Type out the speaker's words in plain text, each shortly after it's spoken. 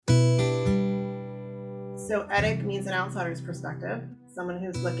So etic means an outsider's perspective, someone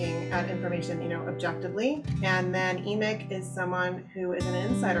who's looking at information, objectively. And then emic is someone who is an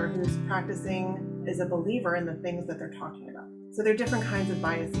insider who's practicing as a believer in the things that they're talking about. So there are different kinds of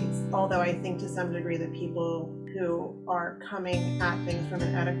biases, although I think to some degree that people who are coming at things from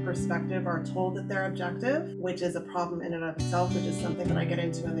an etic perspective are told that they're objective, which is a problem in and of itself, which is something that I get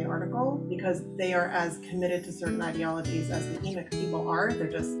into in the article, because they are as committed to certain ideologies as the emic people are.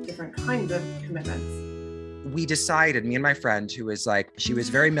 They're just different kinds of commitments. We decided, me and my friend, who was she was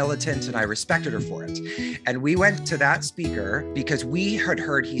very militant and I respected her for it. And we went to that speaker because we had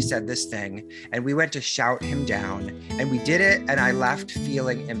heard he said this thing and we went to shout him down and we did it. And I left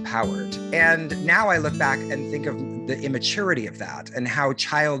feeling empowered. And now I look back and think of the immaturity of that and how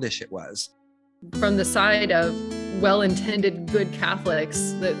childish it was. From the side of well-intended good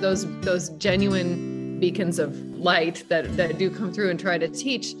Catholics, those genuine beacons of light that do come through and try to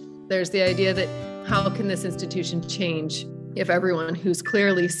teach, there's the idea that how can this institution change if everyone who's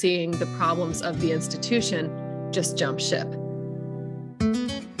clearly seeing the problems of the institution just jumps ship?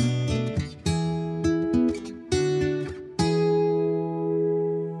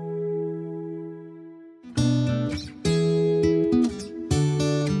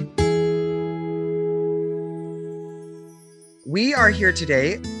 We are here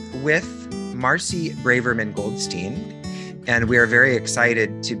today with Marcy Braverman Goldstein. And we are very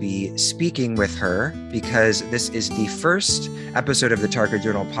excited to be speaking with her because this is the first episode of the Tarka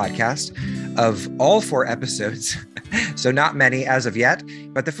Journal podcast of all 4 episodes. So not many as of yet,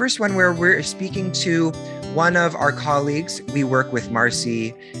 but the first one where we're speaking to one of our colleagues. We work with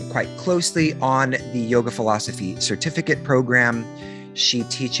Marcy quite closely on the Yoga Philosophy Certificate Program. She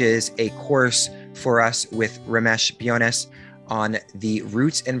teaches a course for us with Ramesh Bionis on the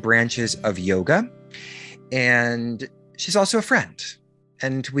roots and branches of yoga. And she's also a friend,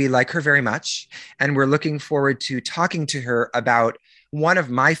 and we like her very much. And we're looking forward to talking to her about one of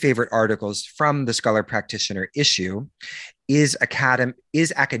my favorite articles from the Scholar Practitioner issue, Is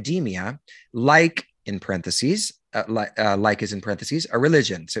Academia, like in parentheses, like is in parentheses, a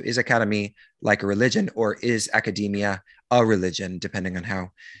religion? So is academy like a religion, or is academia a religion, depending on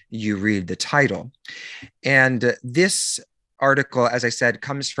how you read the title. And this article, as I said,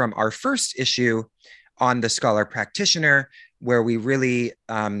 comes from our first issue on the Scholar Practitioner, where we really,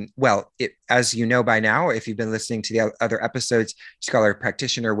 as you know by now, if you've been listening to the other episodes, Scholar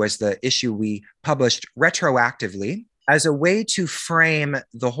Practitioner was the issue we published retroactively as a way to frame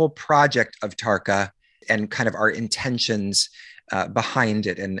the whole project of Tarka and kind of our intentions behind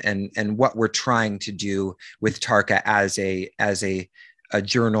it and what we're trying to do with Tarka as a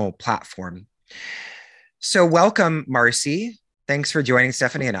journal platform. So welcome, Marcy. Thanks for joining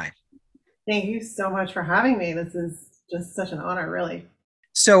Stephanie and I. Thank you so much for having me. This is just such an honor, really.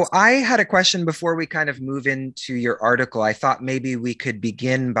 So I had a question before we kind of move into your article. I thought maybe we could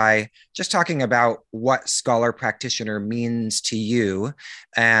begin by just talking about what Scholar Practitioner means to you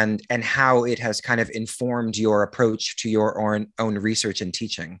and how it has kind of informed your approach to your own research and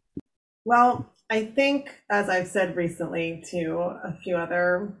teaching. Well, I think, as I've said recently to a few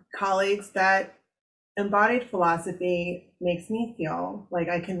other colleagues, that embodied philosophy makes me feel like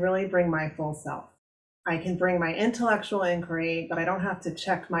I can really bring my full self. I can bring my intellectual inquiry, but I don't have to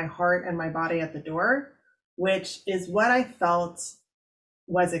check my heart and my body at the door, which is what I felt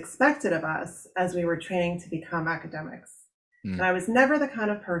was expected of us as we were training to become academics. And I was never the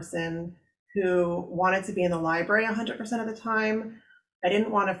kind of person who wanted to be in the library 100% of the time. I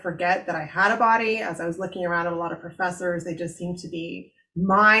didn't want to forget that I had a body. As I was looking around at a lot of professors, they just seemed to be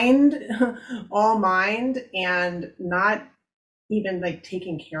all mind, and not even like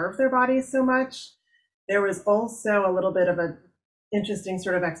taking care of their bodies so much. There was also a little bit of an interesting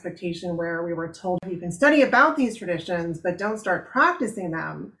sort of expectation where we were told you can study about these traditions, but don't start practicing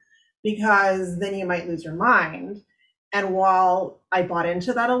them because then you might lose your mind. And while I bought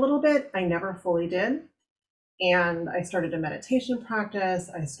into that a little bit, I never fully did. And I started a meditation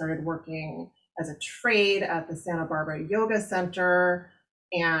practice. I started working as a trade at the Santa Barbara Yoga Center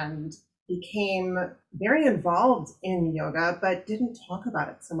and became very involved in yoga, but didn't talk about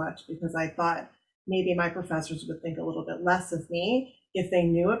it so much because I thought maybe my professors would think a little bit less of me if they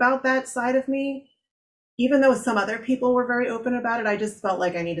knew about that side of me. Even though some other people were very open about it, I just felt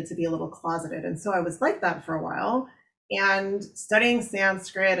like I needed to be a little closeted. And so I was like that for a while, and studying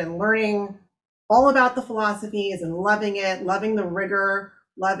Sanskrit and learning all about the philosophies and loving it, loving the rigor,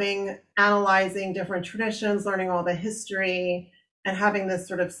 loving analyzing different traditions, learning all the history, and having this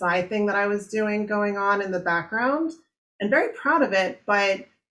sort of side thing that I was doing going on in the background, and very proud of it, but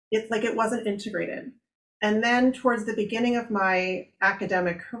it's like it wasn't integrated. And then towards the beginning of my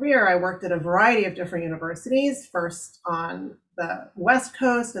academic career, I worked at a variety of different universities, first on the West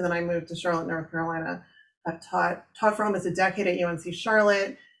Coast, and then I moved to Charlotte, North Carolina. I've taught for almost a decade at UNC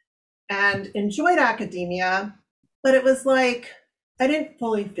Charlotte and enjoyed academia, but it was like I didn't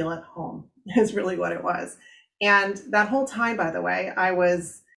fully feel at home, is really what it was. And that whole time, by the way, I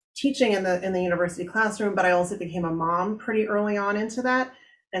was teaching in the university classroom, but I also became a mom pretty early on into that.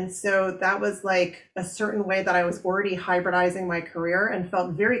 And so that was like a certain way that I was already hybridizing my career and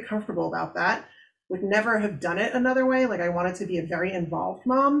felt very comfortable about that. Would never have done it another way. Like I wanted to be a very involved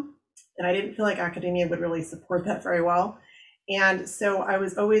mom, and I didn't feel like academia would really support that very well. And so I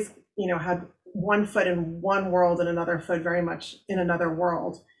was always, had one foot in one world and another foot very much in another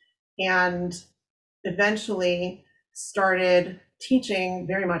world. And eventually started teaching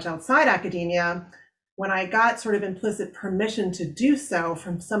very much outside academia when I got sort of implicit permission to do so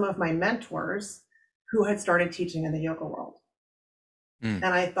from some of my mentors who had started teaching in the yoga world. And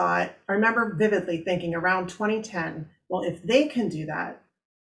I remember vividly thinking around 2010, well, if they can do that,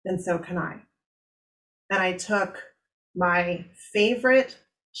 then so can I. And I took my favorite,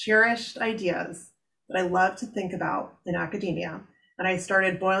 cherished ideas that I love to think about in academia, and I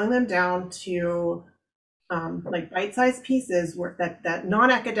started boiling them down to like bite-sized pieces that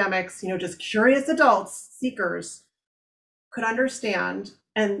non-academics, just curious adults, seekers, could understand,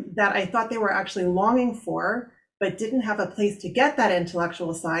 and that I thought they were actually longing for, but didn't have a place to get that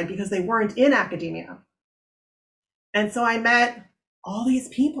intellectual side because they weren't in academia. And so I met all these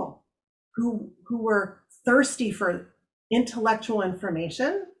people who were thirsty for intellectual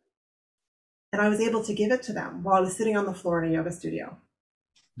information, and I was able to give it to them while I was sitting on the floor in a yoga studio.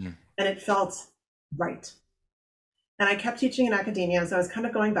 And it felt right. And I kept teaching in academia, so I was kind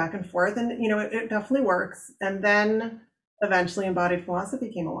of going back and forth, and it definitely works. And then eventually embodied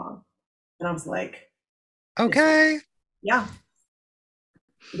philosophy came along, and I was like, okay,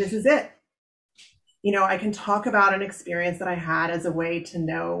 this is it. I can talk about an experience that I had as a way to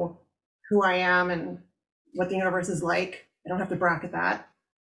know who I am and what the universe is like. I don't have to bracket that.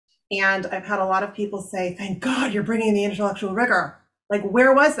 And I've had a lot of people say, thank God you're bringing the intellectual rigor. Like,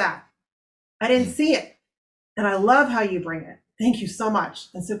 where was that? I didn't see it. And I love how you bring it. Thank you so much.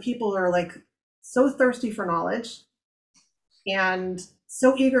 And so people are like so thirsty for knowledge and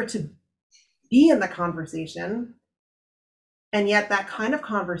so eager to be in the conversation. And yet that kind of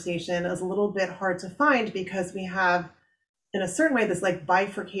conversation is a little bit hard to find because we have, in a certain way, this like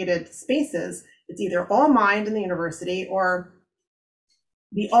bifurcated spaces. It's either all mind in the university or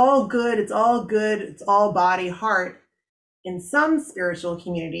the all good, it's all body, heart in some spiritual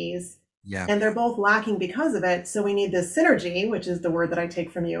communities. Yeah. And they're both lacking because of it. So we need this synergy, which is the word that I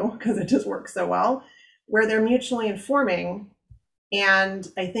take from you because it just works so well, where they're mutually informing. And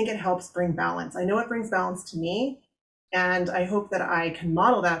I think it helps bring balance. I know it brings balance to me. And I hope that I can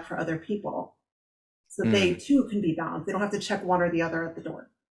model that for other people so they too can be balanced. They don't have to check one or the other at the door.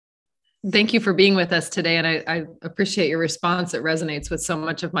 Thank you for being with us today. And I appreciate your response. It resonates with so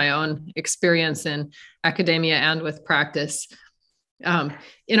much of my own experience in academia and with practice.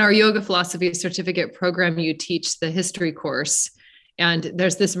 In our yoga philosophy certificate program, you teach the history course. And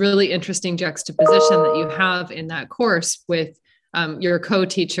there's this really interesting juxtaposition that you have in that course with your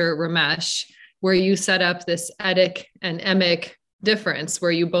co-teacher, Ramesh, where you set up this etic and emic difference,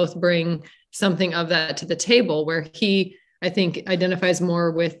 where you both bring something of that to the table, where he, I think, identifies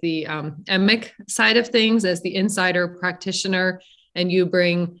more with the emic side of things as the insider practitioner, and you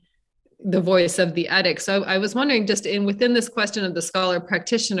bring the voice of the etic. So I was wondering, just within this question of the scholar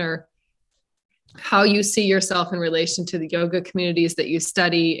practitioner, how you see yourself in relation to the yoga communities that you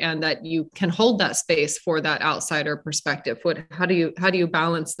study, and that you can hold that space for that outsider perspective. How do you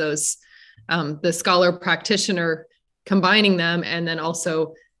balance those, the scholar practitioner, combining them, and then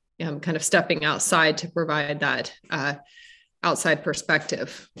also kind of stepping outside to provide that outside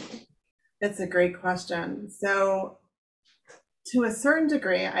perspective? It's a great question. So to a certain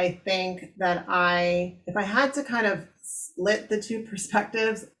degree, I think that if I had to kind of split the two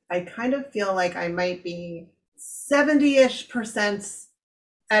perspectives, I kind of feel like I might be 70-ish%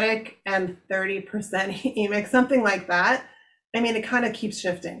 etic and 30% emic, something like that. I mean, it kind of keeps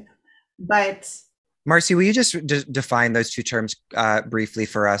shifting. But Marcy, will you just define those two terms briefly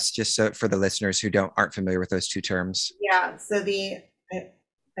for us, just so for the listeners who aren't familiar with those two terms? Yeah, so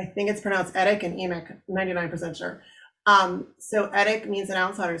I think it's pronounced etic and emic, 99% sure. So etic means an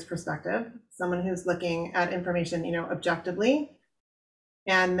outsider's perspective, someone who's looking at information, objectively.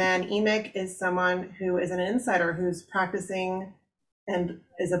 And then emic is someone who is an insider who's practicing and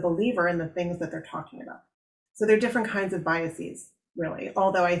is a believer in the things that they're talking about. So they're different kinds of biases, really.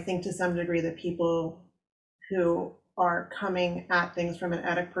 Although I think to some degree that people who are coming at things from an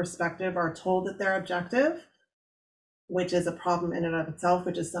etic perspective are told that they're objective, which is a problem in and of itself,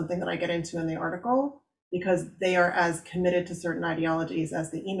 which is something that I get into in the article, because they are as committed to certain ideologies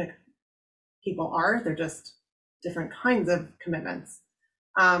as the emic people are. They're just different kinds of commitments.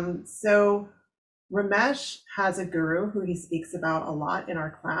 So Ramesh has a guru who he speaks about a lot in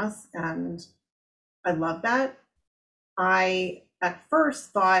our class, and I love that. I at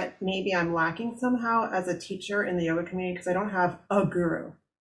first thought maybe I'm lacking somehow as a teacher in the yoga community because I don't have a guru.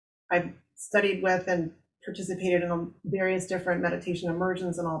 I've studied with and participated in various different meditation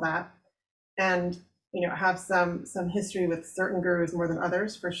immersions and all that, and have some history with certain gurus more than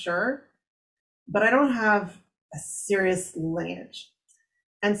others for sure, but I don't have a serious lineage.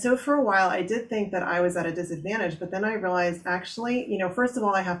 And so for a while I did think that I was at a disadvantage, but then I realized actually, first of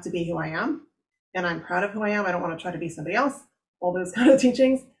all, I have to be who I am, and I'm proud of who I am. I don't want to try to be somebody else, all those kind of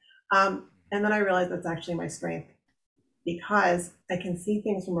teachings. And then I realized that's actually my strength, because I can see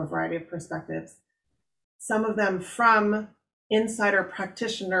things from a variety of perspectives, some of them from insider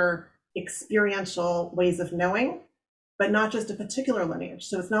practitioner experiential ways of knowing, but not just a particular lineage.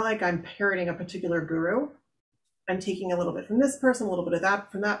 So it's not like I'm parroting a particular guru. I'm taking a little bit from this person, a little bit of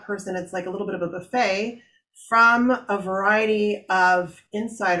that from that person. It's like a little bit of a buffet from a variety of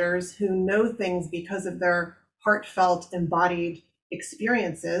insiders who know things because of their heartfelt embodied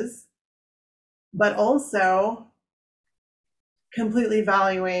experiences, but also completely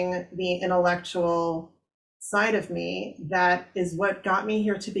valuing the intellectual side of me. That is what got me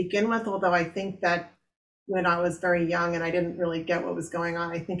here to begin with, although I think that when I was very young and I didn't really get what was going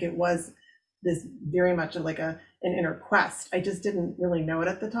on, I think it was this very much like an inner quest. I just didn't really know it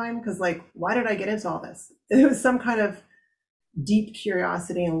at the time, because why did I get into all this? It was some kind of deep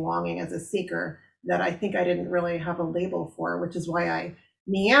curiosity and longing as a seeker that I think I didn't really have a label for, which is why I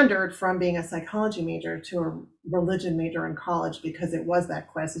meandered from being a psychology major to a religion major in college, because it was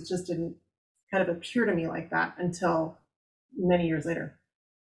that quest. It just didn't kind of appear to me like that until many years later.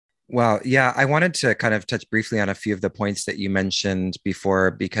 Well, yeah, I wanted to kind of touch briefly on a few of the points that you mentioned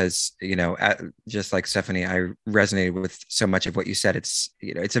before, because, just like Stephanie, I resonated with so much of what you said.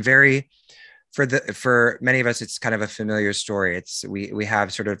 It's a very, for many of us, it's kind of a familiar story. We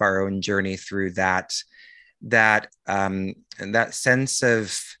have sort of our own journey through and that sense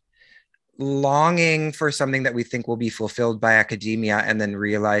of longing for something that we think will be fulfilled by academia, and then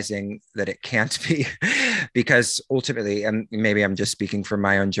realizing that it can't be, because ultimately, and maybe I'm just speaking from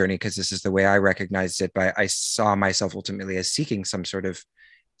my own journey because this is the way I recognized it, but I saw myself ultimately as seeking some sort of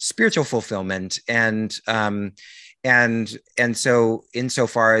spiritual fulfillment. And so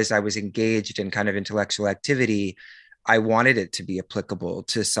insofar as I was engaged in kind of intellectual activity, I wanted it to be applicable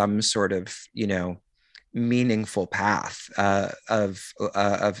to some sort of, meaningful path of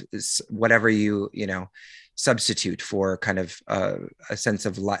whatever you substitute for kind of a sense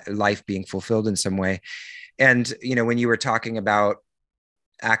of life being fulfilled in some way. And when you were talking about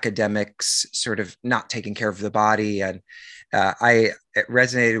academics sort of not taking care of the body, and it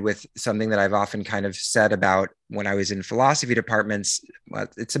resonated with something that I've often kind of said about when I was in philosophy departments. Well,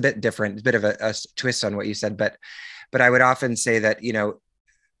 it's a bit different, a bit of a twist on what you said, but I would often say that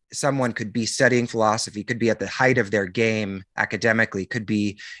someone could be studying philosophy, could be at the height of their game academically, could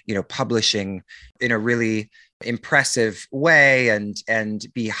be, publishing in a really impressive way and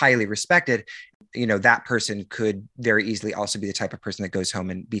be highly respected. That person could very easily also be the type of person that goes home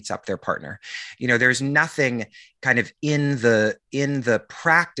and beats up their partner. There's nothing kind of in the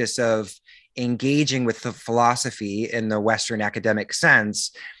practice of engaging with the philosophy in the Western academic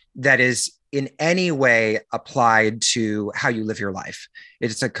sense that is in any way applied to how you live your life.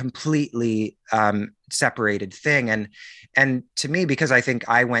 It's a completely separated thing. And to me, because I think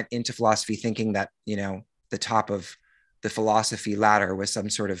I went into philosophy thinking that, the top of the philosophy ladder was some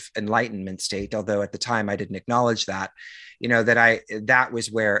sort of enlightenment state, although at the time I didn't acknowledge that, that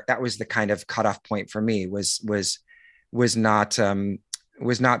was the kind of cutoff point for me, was not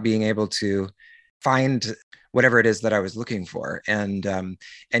being able to find whatever it is that I was looking for, and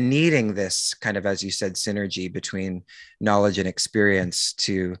needing this kind of, as you said, synergy between knowledge and experience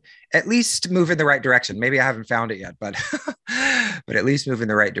to at least move in the right direction. Maybe I haven't found it yet, but but at least move in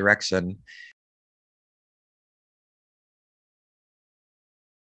the right direction.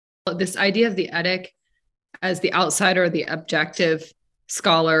 This idea of the etic as the outsider, the objective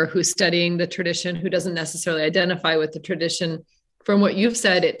scholar who's studying the tradition, who doesn't necessarily identify with the tradition. From what you've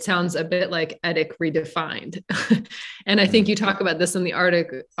said, it sounds a bit like etic redefined. And I think you talk about this in the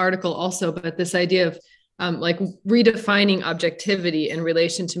article also, but this idea of redefining objectivity in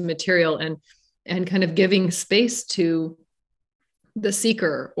relation to material, and kind of giving space to the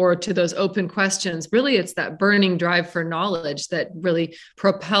seeker or to those open questions. Really, it's that burning drive for knowledge that really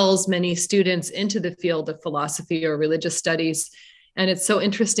propels many students into the field of philosophy or religious studies. And it's so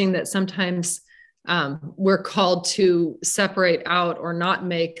interesting that sometimes we're called to separate out or not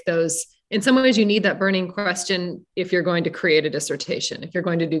make those. In some ways, you need that burning question if you're going to create a dissertation, if you're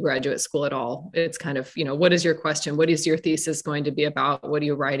going to do graduate school at all. It's kind of, what is your question? What is your thesis going to be about? What are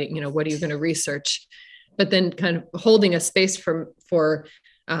you writing? What are you going to research? But then kind of holding a space for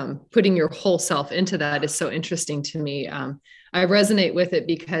putting your whole self into that is so interesting to me. I resonate with it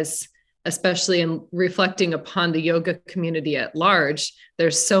because, especially in reflecting upon the yoga community at large,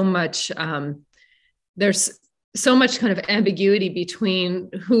 there's so much kind of ambiguity between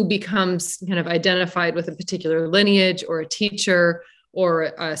who becomes kind of identified with a particular lineage or a teacher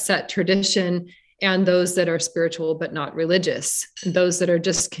or a set tradition, and those that are spiritual but not religious, and those that are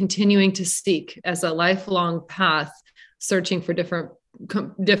just continuing to seek as a lifelong path, searching for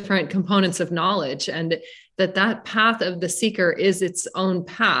different components of knowledge. And that path of the seeker is its own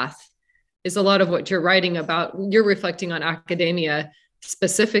path, is a lot of what you're writing about. You're reflecting on academia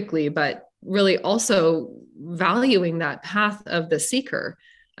specifically, but really also valuing that path of the seeker.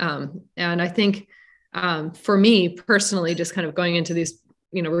 And I think for me personally, just kind of going into these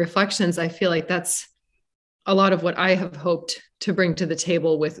reflections, I feel like that's a lot of what I have hoped to bring to the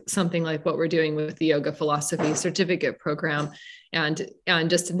table with something like what we're doing with the yoga philosophy certificate program, and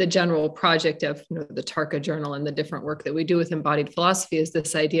just the general project of the Tarka journal and the different work that we do with embodied philosophy, is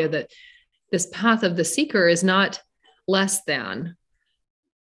this idea that this path of the seeker is not less than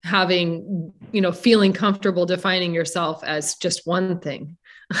having, feeling comfortable defining yourself as just one thing.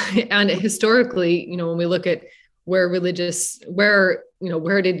 And historically, when we look at where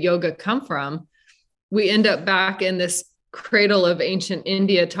did yoga come from, we end up back in this cradle of ancient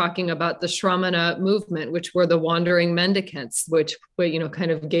India talking about the Shramana movement, which were the wandering mendicants, which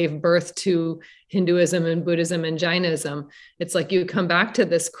kind of gave birth to Hinduism and Buddhism and Jainism. It's like you come back to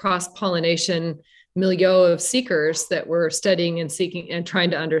this cross-pollination milieu of seekers that we're studying and seeking and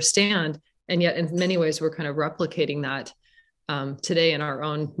trying to understand. And yet in many ways, we're kind of replicating that today in our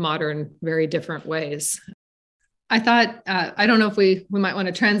own modern, very different ways. I thought, I don't know if we might want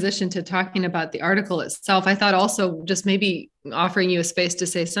to transition to talking about the article itself. I thought also just maybe offering you a space to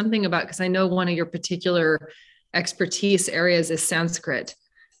say something about, because I know one of your particular expertise areas is Sanskrit,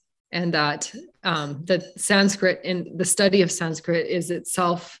 and that the Sanskrit and the study of Sanskrit is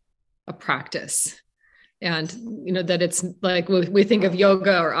itself a practice. And, that it's like we think of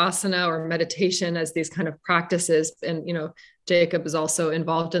yoga or asana or meditation as these kind of practices. And, Jacob is also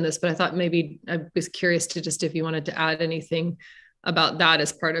involved in this, but I thought maybe I was curious to just, if you wanted to add anything about that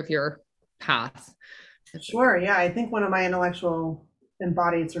as part of your path. Sure. Yeah. I think one of my intellectual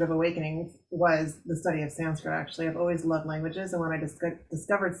embodied sort of awakenings was the study of Sanskrit. Actually, I've always loved languages. And when I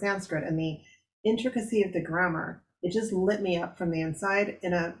discovered Sanskrit and the intricacy of the grammar, it just lit me up from the inside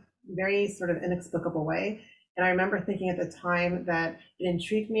in a very sort of inexplicable way. And I remember thinking at the time that it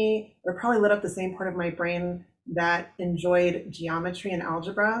intrigued me, or probably lit up the same part of my brain that enjoyed geometry and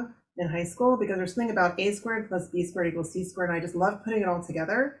algebra in high school, because there's something about a squared plus b squared equals c squared, and I just love putting it all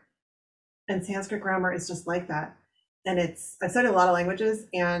together. And Sanskrit grammar is just like that. And I've studied a lot of languages,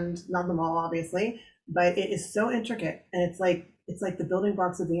 and not them all, obviously, but it is so intricate. And it's like the building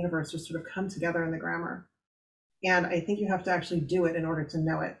blocks of the universe just sort of come together in the grammar. And I think you have to actually do it in order to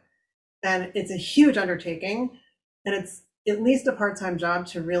know it. And it's a huge undertaking, and it's at least a part-time job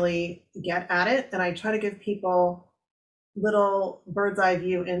to really get at it. And I try to give people little bird's eye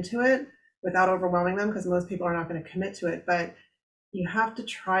view into it without overwhelming them, because most people are not going to commit to it, but you have to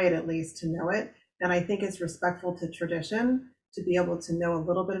try it at least to know it. And I think it's respectful to tradition to be able to know a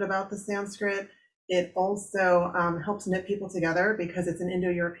little bit about the Sanskrit. It also helps knit people together, because it's an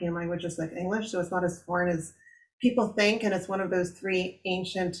Indo-European language just like English, so it's not as foreign as people think, and it's one of those three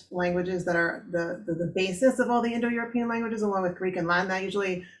ancient languages that are the basis of all the Indo-European languages, along with Greek and Latin. That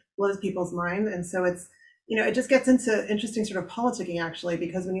usually blows people's mind. And so it's, it just gets into interesting sort of politicking, actually,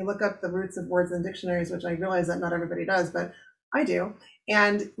 because when you look up the roots of words in dictionaries, which I realize that not everybody does, but I do,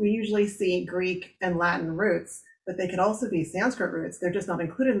 and we usually see Greek and Latin roots, but they could also be Sanskrit roots. They're just not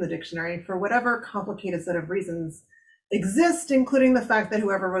included in the dictionary for whatever complicated set of reasons exist, including the fact that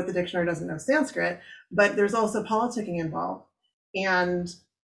whoever wrote the dictionary doesn't know Sanskrit, but there's also politicking involved. And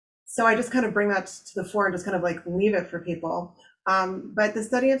so I just kind of bring that to the fore and just kind of like leave it for people. But the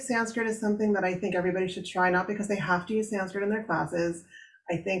study of Sanskrit is something that I think everybody should try, not because they have to use Sanskrit in their classes.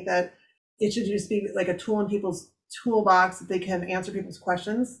 I think that it should just be like a tool in people's toolbox that they can answer people's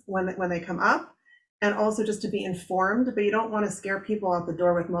questions when they come up, and also just to be informed. But you don't want to scare people out the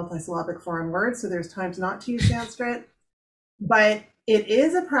door with multisyllabic foreign words, so there's times not to use Sanskrit. But It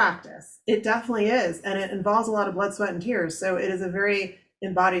is a practice. It definitely is. And it involves a lot of blood, sweat, and tears. So it is a very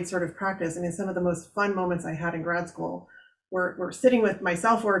embodied sort of practice. I mean, some of the most fun moments I had in grad school were sitting with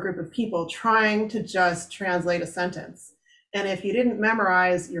myself or a group of people trying to just translate a sentence. And if you didn't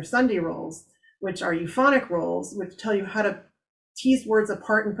memorize your Sunday rules, which are euphonic rules, which tell you how to tease words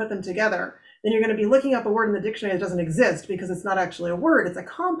apart and put them together, then you're going to be looking up a word in the dictionary that doesn't exist because it's not actually a word. It's a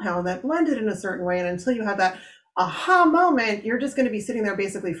compound that blended in a certain way. And until you have that aha moment, you're just going to be sitting there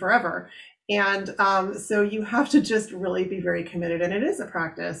basically forever. And so you have to just really be very committed. And it is a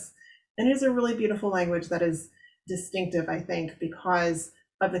practice. And it is a really beautiful language that is distinctive, I think, because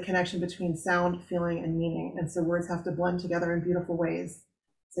of the connection between sound, feeling, and meaning. And so words have to blend together in beautiful ways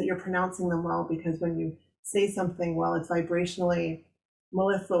so that you're pronouncing them well, because when you say something well, it's vibrationally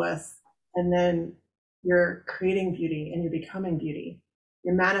mellifluous, and then you're creating beauty and you're becoming beauty.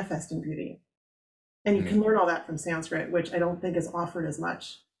 You're manifesting beauty. And you can learn all that from Sanskrit, which I don't think is offered as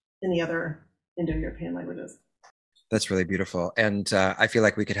much in the other Indo-European languages. That's really beautiful. And I feel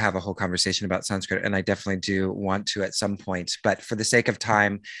like we could have a whole conversation about Sanskrit, and I definitely do want to at some point. But for the sake of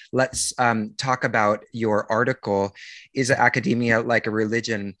time, let's talk about your article, Is Academia Like a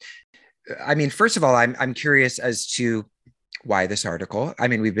Religion? I mean, first of all, I'm curious as to why this article. I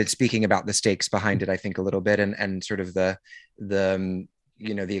mean, we've been speaking about the stakes behind it, I think, a little bit, and sort of the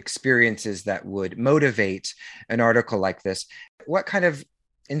the experiences that would motivate an article like this. What kind of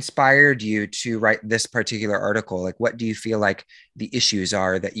inspired you to write this particular article? Like, what do you feel like the issues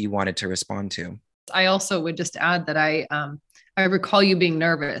are that you wanted to respond to? I also would just add that I recall you being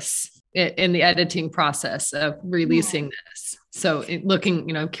nervous in the editing process of releasing this. So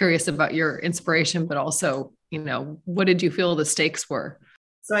looking, I'm curious about your inspiration, but also, what did you feel the stakes were?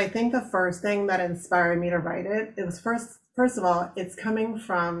 So I think the first thing that inspired me to write it was first of all, it's coming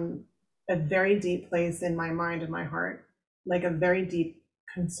from a very deep place in my mind and my heart, like a very deep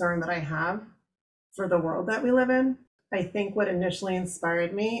concern that I have for the world that we live in. I think what initially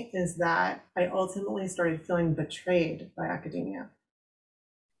inspired me is that I ultimately started feeling betrayed by academia.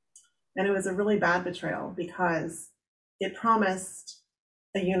 And it was a really bad betrayal because it promised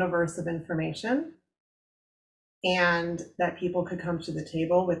a universe of information and that people could come to the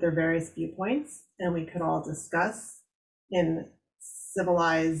table with their various viewpoints and we could all discuss in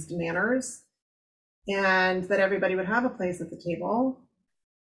civilized manners, and that everybody would have a place at the table.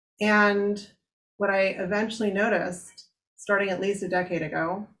 And what I eventually noticed, starting at least a decade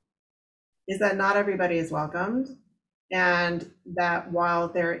ago, is that not everybody is welcomed, and that while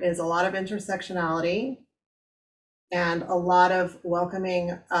there is a lot of intersectionality and a lot of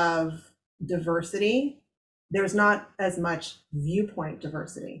welcoming of diversity, there's not as much viewpoint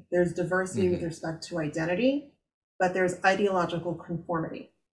diversity. There's diversity with respect to identity, but there's ideological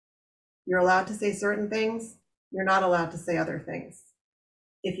conformity. You're allowed to say certain things, you're not allowed to say other things.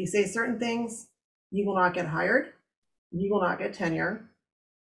 If you say certain things, you will not get hired, you will not get tenure,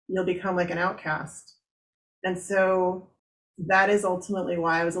 you'll become like an outcast. And so that is ultimately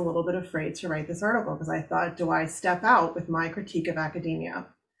why I was a little bit afraid to write this article, because I thought, do I step out with my critique of academia,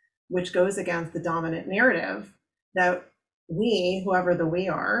 which goes against the dominant narrative that we, whoever the we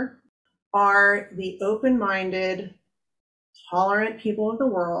are the open-minded, tolerant people of the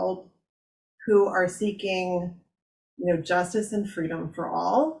world who are seeking, justice and freedom for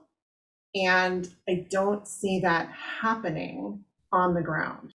all. And I don't see that happening on the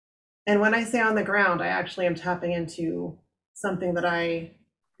ground. And when I say on the ground, I actually am tapping into something that I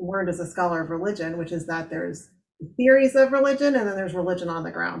learned as a scholar of religion, which is that there's theories of religion and then there's religion on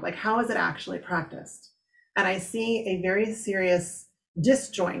the ground. Like, how is it actually practiced? And I see a very serious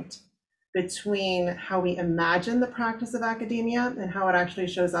disjoint between how we imagine the practice of academia and how it actually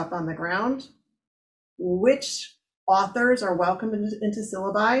shows up on the ground. Which authors are welcomed into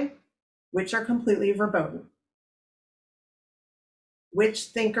syllabi, which are completely verboten. Which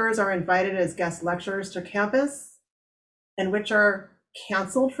thinkers are invited as guest lecturers to campus, and which are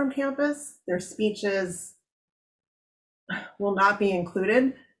canceled from campus. Their speeches will not be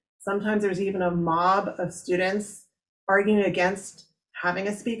included. Sometimes there's even a mob of students arguing against having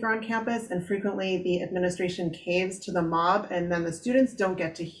a speaker on campus, and frequently the administration caves to the mob, and then the students don't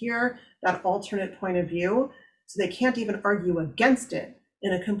get to hear that alternate point of view, so they can't even argue against it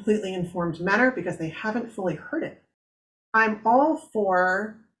in a completely informed manner because they haven't fully heard it. I'm all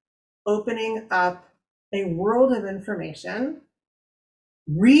for opening up a world of information,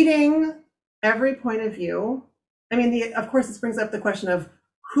 reading every point of view. I mean, of course, this brings up the question of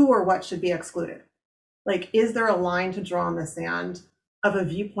who or what should be excluded. Like, is there a line to draw in the sand of a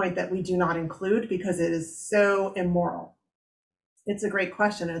viewpoint that we do not include because it is so immoral? It's a great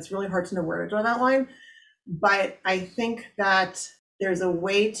question, and it's really hard to know where to draw that line. But I think that there's a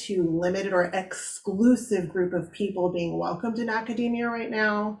way to limited or exclusive group of people being welcomed in academia right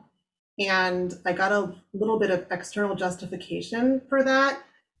now. And I got a little bit of external justification for that.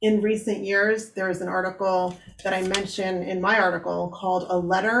 In recent years, there's an article that I mentioned in my article called A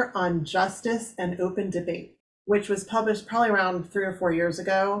Letter on Justice and Open Debate, which was published probably around 3 or 4 years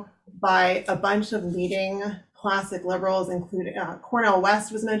ago by a bunch of leading classic liberals, including Cornel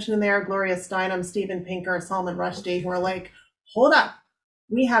West was mentioned in there, Gloria Steinem, Steven Pinker, Salman Rushdie, who are like, hold up,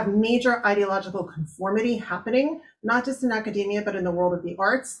 we have major ideological conformity happening, not just in academia, but in the world of the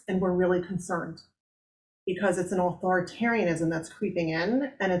arts, and we're really concerned because it's an authoritarianism that's creeping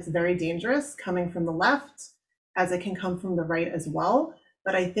in, and it's very dangerous coming from the left, as it can come from the right as well.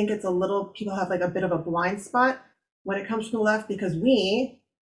 But I think it's a little, people have like a bit of a blind spot when it comes from the left, because we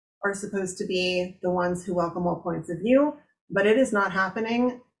are supposed to be the ones who welcome all points of view, but it is not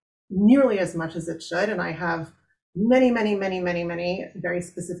happening nearly as much as it should. And I have many very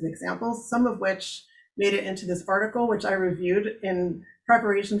specific examples, some of which made it into this article, which I reviewed in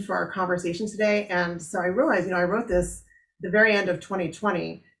preparation for our conversation today. And so I realized, I wrote this the very end of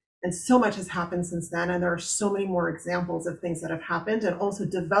 2020, and so much has happened since then. And there are so many more examples of things that have happened, and also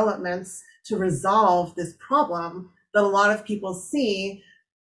developments to resolve this problem that a lot of people see,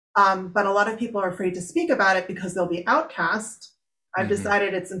 but a lot of people are afraid to speak about it because they'll be outcast. I've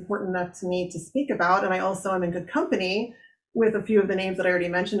decided it's important enough to me to speak about, and I also am in good company with a few of the names that I already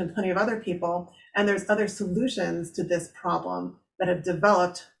mentioned and plenty of other people. And there's other solutions to this problem that have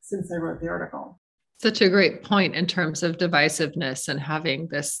developed since I wrote the article. Such a great point in terms of divisiveness and having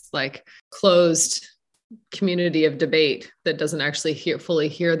this like closed community of debate that doesn't actually fully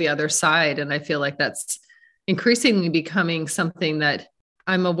hear the other side. And I feel like that's increasingly becoming something that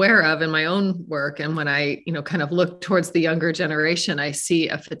I'm aware of in my own work. And when I, kind of look towards the younger generation, I see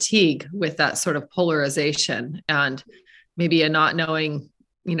a fatigue with that sort of polarization, and maybe a not knowing,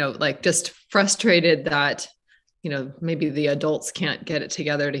 like just frustrated that, maybe the adults can't get it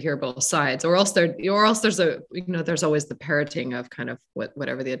together to hear both sides, or else there's there's always the parroting of kind of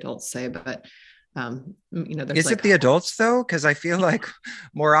whatever the adults say. But is it the adults though? Because I feel like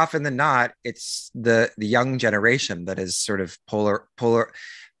more often than not, it's the young generation that is sort of polar.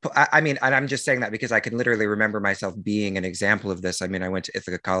 I mean, and I'm just saying that because I can literally remember myself being an example of this. I mean, I went to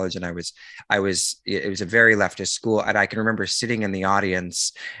Ithaca College, and it was a very leftist school. And I can remember sitting in the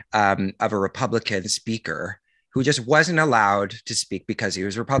audience of a Republican speaker who just wasn't allowed to speak because he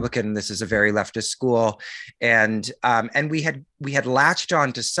was Republican. This is a very leftist school. And we had latched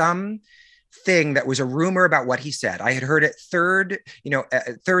on to some thing that was a rumor about what he said. I had heard it third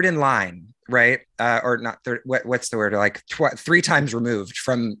in line, right? Or not third, what's the word? Like 3 times removed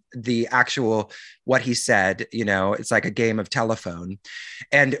from the actual, what he said, it's like a game of telephone.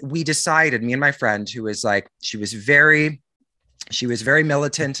 And we decided, me and my friend, who was like, she was very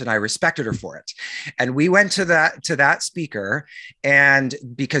militant, and I respected her for it. And we went to that speaker, and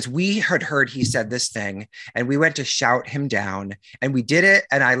because we had heard he said this thing, and we went to shout him down, and we did it.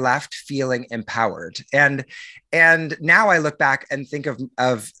 And I left feeling empowered. And now I look back and think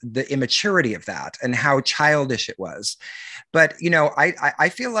of the immaturity of that and how childish it was. But, I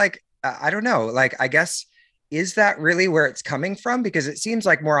feel like, I don't know, like, I guess, is that really where it's coming from? Because it seems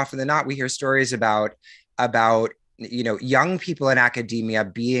like more often than not, we hear stories about young people in academia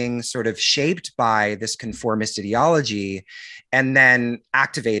being sort of shaped by this conformist ideology, and then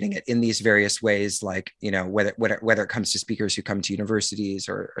activating it in these various ways, like, whether it comes to speakers who come to universities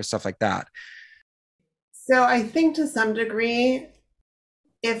or stuff like that. So I think to some degree,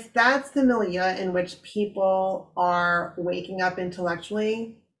 if that's the milieu in which people are waking up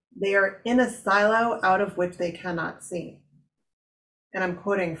intellectually, they are in a silo out of which they cannot see. And I'm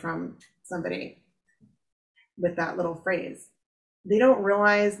quoting from somebody with that little phrase. They don't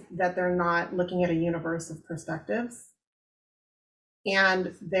realize that they're not looking at a universe of perspectives.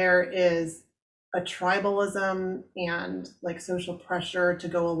 And there is a tribalism and like social pressure to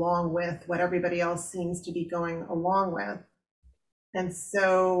go along with what everybody else seems to be going along with. And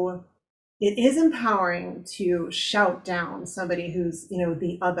so it is empowering to shout down somebody who's,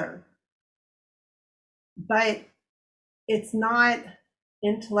 the other. But it's not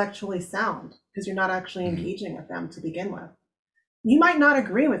intellectually sound, because you're not actually engaging with them to begin with. You might not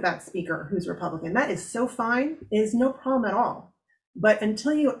agree with that speaker who's Republican. That is so fine. It is no problem at all. But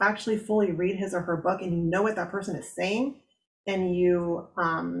until you actually fully read his or her book and you know what that person is saying, and you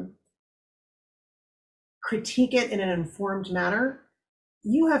critique it in an informed manner,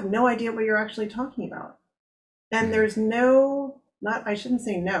 you have no idea what you're actually talking about. And there's I shouldn't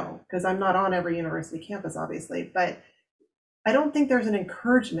say no, because I'm not on every university campus, obviously, but I don't think there's an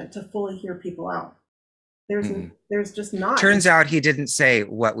encouragement to fully hear people out. There's there's just not. Turns out he didn't say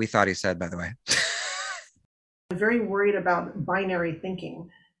what we thought he said, by the way. I'm very worried about binary thinking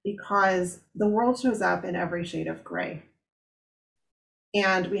because the world shows up in every shade of gray.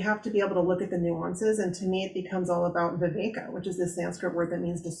 And we have to be able to look at the nuances. And to me, it becomes all about viveka, which is the Sanskrit word that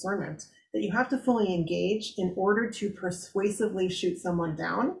means discernment, that you have to fully engage in order to persuasively shoot someone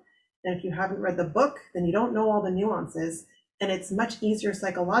down. And if you haven't read the book, then you don't know all the nuances. And it's much easier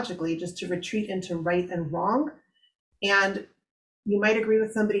psychologically just to retreat into right and wrong. And you might agree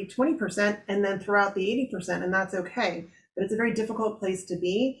with somebody 20% and then throw out the 80%, and that's okay. But it's a very difficult place to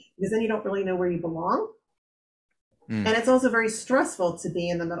be because then you don't really know where you belong. And it's also very stressful to be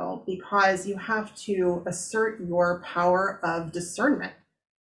in the middle because you have to assert your power of discernment,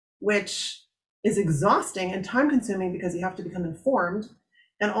 which is exhausting and time consuming because you have to become informed.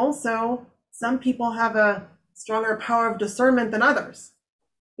 And also, some people have a stronger power of discernment than others.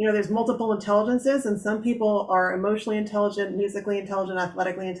 You know, there's multiple intelligences, and some people are emotionally intelligent, musically intelligent,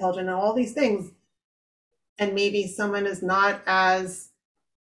 athletically intelligent, and all these things. And maybe someone is not as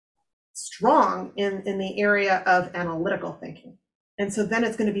strong in the area of analytical thinking. And so then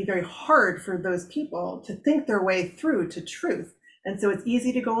it's going to be very hard for those people to think their way through to truth. And so it's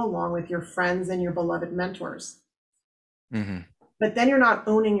easy to go along with your friends and your beloved mentors. But then you're not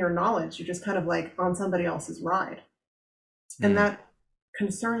owning your knowledge. You're just kind of like on somebody else's ride. And that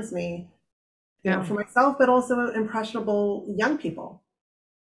concerns me, you know, for myself, but also impressionable young people.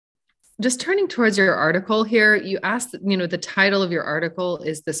 Just turning towards your article here, you asked, you know, the title of your article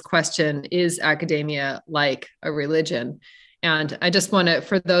is this question: is academia like a religion? And I just want to,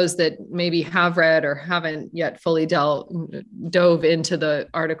 for those that maybe have read or haven't yet fully dove into the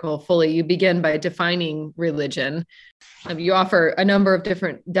article fully, you begin by defining religion. You offer a number of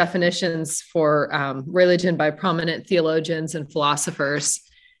different definitions for religion by prominent theologians and philosophers.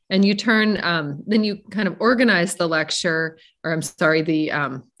 And you turn, then you kind of organize the lecture, or I'm sorry,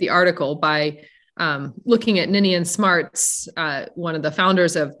 the article by looking at Ninian Smart's, one of the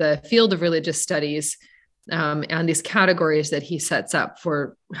founders of the field of religious studies, and these categories that he sets up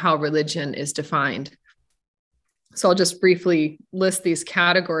for how religion is defined. So I'll just briefly list these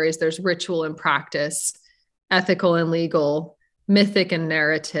categories. There's ritual and practice, ethical and legal, mythic and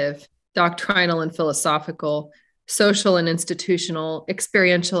narrative, doctrinal and philosophical, social and institutional,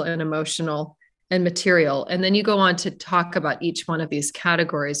 experiential and emotional, and material. And then you go on to talk about each one of these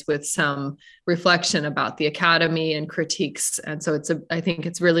categories with some reflection about the academy and critiques. And so I think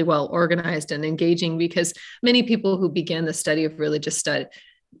it's really well organized and engaging, because many people who begin the study of religious study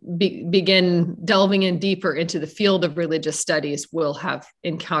begin delving in deeper into the field of religious studies will have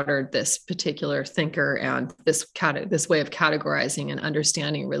encountered this particular thinker and this way of categorizing and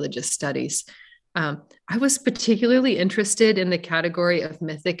understanding religious studies. I was particularly interested in the category of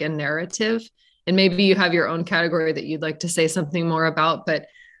mythic and narrative, and maybe you have your own category that you'd like to say something more about, but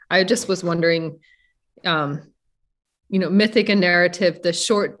I just was wondering, mythic and narrative, the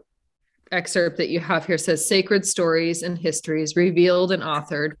short excerpt that you have here says sacred stories and histories revealed and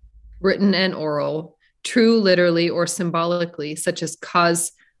authored, written and oral, true literally or symbolically, such as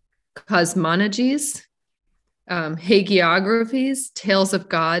cosmologies, hagiographies, tales of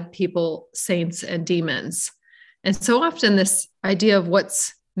God, people, saints, and demons. And so often this idea of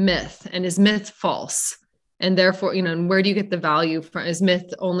what's myth, and is myth false? And therefore, and where do you get the value from? Is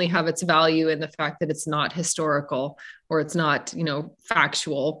myth only have its value in the fact that it's not historical or it's not,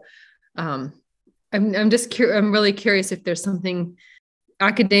 factual? I'm really curious if there's something.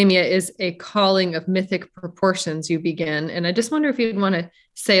 Academia is a calling of mythic proportions, you begin. And I just wonder if you'd want to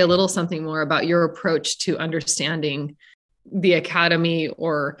say a little something more about your approach to understanding the academy,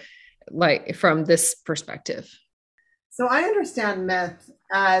 or like from this perspective. So I understand myth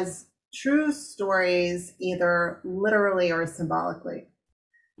as true stories, either literally or symbolically.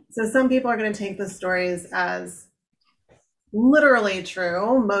 So some people are going to take the stories as literally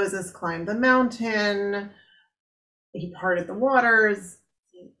true. Moses climbed the mountain, he parted the waters,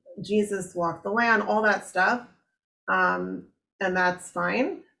 Jesus walked the land, all that stuff. And that's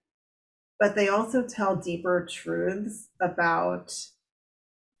fine. But they also tell deeper truths about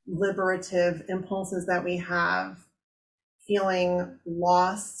liberative impulses that we have, feeling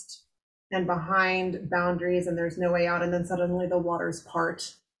lost and behind boundaries, and there's no way out. And then suddenly the waters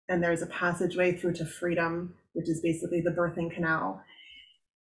part and there's a passageway through to freedom, which is basically the birthing canal.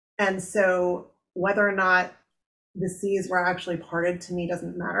 And so whether or not the seas were actually parted, to me,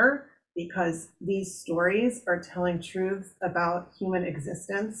 doesn't matter, because these stories are telling truth about human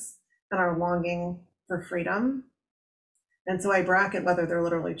existence and our longing for freedom. And so I bracket whether they're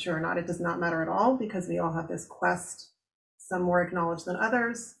literally true or not. It does not matter at all, because we all have this quest some more acknowledged than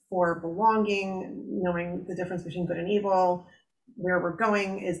others, for belonging, knowing the difference between good and evil, where we're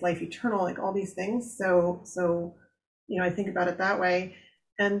going, is life eternal, like all these things. So I think about it that way.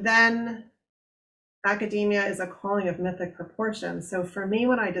 And then academia is a calling of mythic proportions. So for me,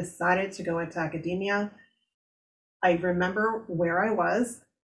 when I decided to go into academia, I remember where I was,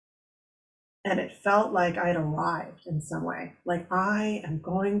 and it felt like I'd arrived in some way. Like, I am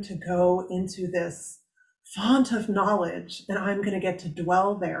going to go into this font of knowledge, and I'm going to get to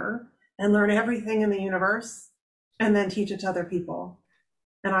dwell there and learn everything in the universe and then teach it to other people.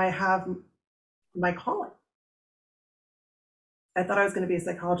 And I have my calling. I thought I was going to be a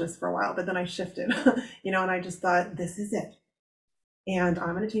psychologist for a while, but then I shifted, and I just thought, this is it. And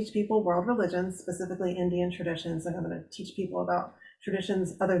I'm going to teach people world religions, specifically Indian traditions. And I'm going to teach people about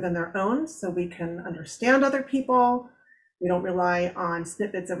traditions other than their own, so we can understand other people. We don't rely on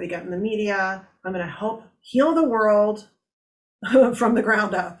snippets that we get in the media. I'm going to help heal the world from the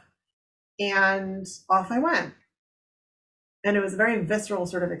ground up. And off I went. And it was a very visceral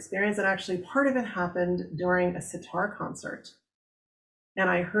sort of experience. And actually, part of it happened during a sitar concert. And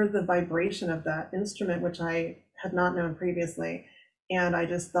I heard the vibration of that instrument, which I had not known previously. And I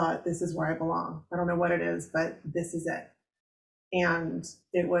just thought, this is where I belong. I don't know what it is, but this is it. And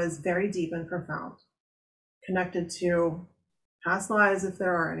it was very deep and profound, connected to past lives, if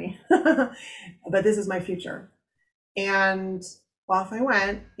there are any. But this is my future. And off I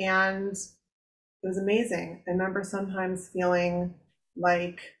went, and it was amazing. I remember sometimes feeling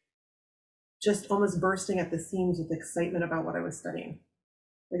like just almost bursting at the seams with excitement about what I was studying.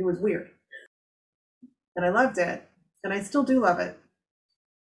 Like, it was weird. And I loved it, and I still do love it.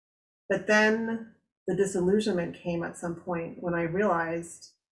 But then the disillusionment came at some point when I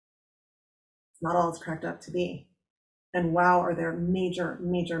realized it's not all it's cracked up to be. And wow, are there major,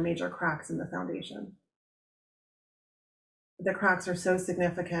 major, major cracks in the foundation. The cracks are so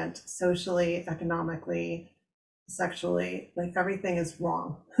significant socially, economically, sexually, like everything is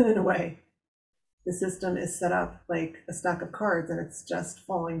wrong in a way. The system is set up like a stack of cards, and it's just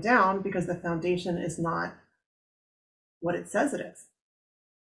falling down because the foundation is not what it says it is.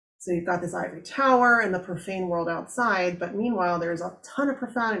 So you've got this ivory tower and the profane world outside, but meanwhile, there's a ton of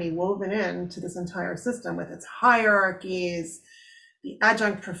profanity woven into this entire system with its hierarchies, the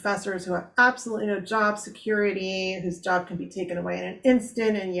adjunct professors who have absolutely no job security, whose job can be taken away in an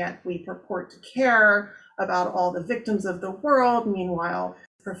instant, and yet we purport to care about all the victims of the world. Meanwhile,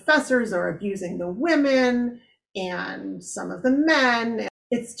 professors are abusing the women and some of the men.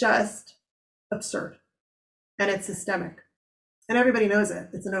 It's just absurd, and it's systemic. And everybody knows it.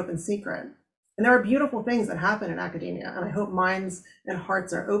 It's an open secret. And there are beautiful things that happen in academia, and I hope minds and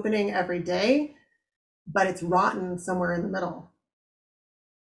hearts are opening every day, but it's rotten somewhere in the middle.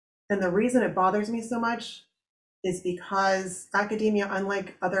 And the reason it bothers me so much is because academia,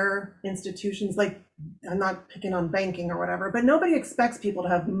 unlike other institutions, like, I'm not picking on banking or whatever, but nobody expects people to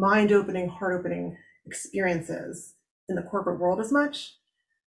have mind-opening, heart-opening experiences in the corporate world as much.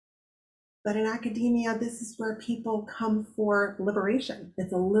 But in academia, this is where people come for liberation.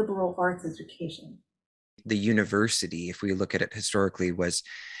 It's a liberal arts education. The university, if we look at it historically, was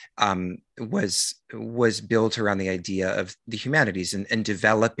built around the idea of the humanities and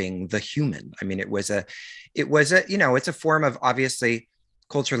developing the human. I mean, it's a form of obviously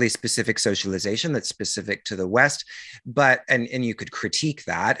culturally specific socialization that's specific to the West, but and you could critique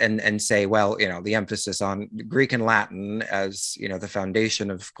that and say, well, the emphasis on Greek and Latin as the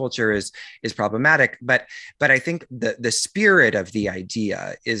foundation of culture is problematic. But I think the spirit of the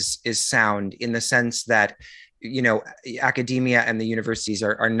idea is sound, in the sense that academia and the universities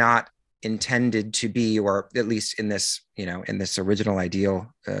are not intended to be, or at least in this original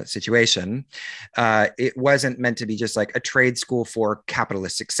ideal situation, it wasn't meant to be just like a trade school for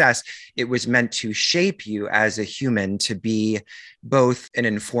capitalist success. It was meant to shape you as a human to be both an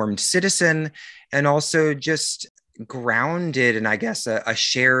informed citizen and also just grounded in, I guess, a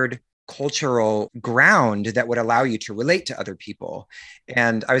shared cultural ground that would allow you to relate to other people.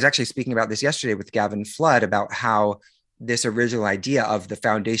 And I was actually speaking about this yesterday with Gavin Flood, about how this original idea of the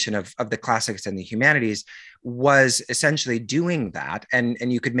foundation of the classics and the humanities was essentially doing that. And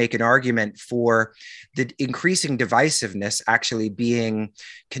you could make an argument for the increasing divisiveness actually being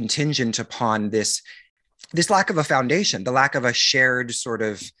contingent upon this lack of a foundation, the lack of a shared sort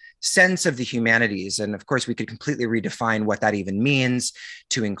of sense of the humanities. And of course, we could completely redefine what that even means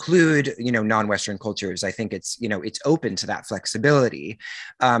to include, non-Western cultures. I think it's open to that flexibility.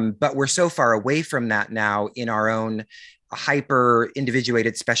 But we're so far away from that now in our own hyper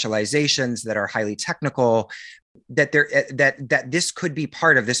individuated specializations that are highly technical. that this could be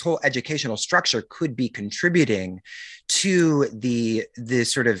part of this whole educational structure, could be contributing to the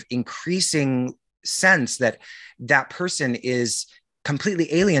sort of increasing sense that that person is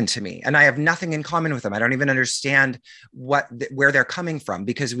completely alien to me and I have nothing in common with them. I don't even understand where they're coming from,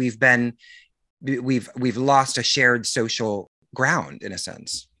 because we've lost a shared social ground in a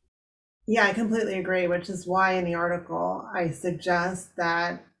sense. Yeah, I completely agree, which is why in the article I suggest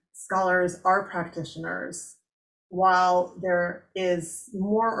that scholars are practitioners. While there is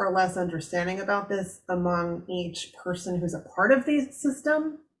more or less understanding about this among each person who's a part of the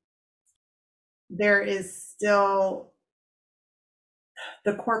system, there is still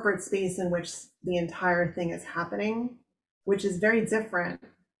the corporate space in which the entire thing is happening, which is very different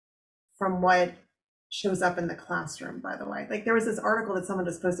from what shows up in the classroom, by the way. Like, there was this article that someone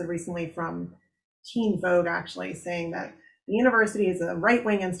just posted recently from Teen Vogue, actually, saying that the university is a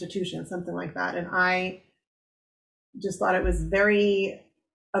right-wing institution, something like that. And I just thought it was a very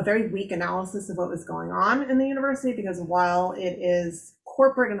weak analysis of what was going on in the university, because while it is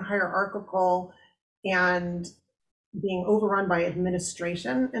corporate and hierarchical and being overrun by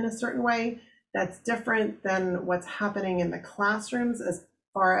administration in a certain way, that's different than what's happening in the classrooms as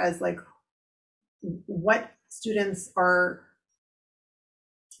far as like what students are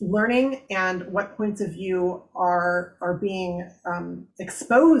learning and what points of view are being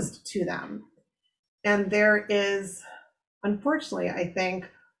exposed to them. And there is, unfortunately, I think,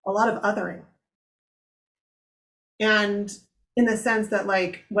 a lot of othering. And in the sense that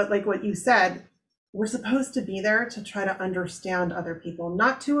like what you said, we're supposed to be there to try to understand other people,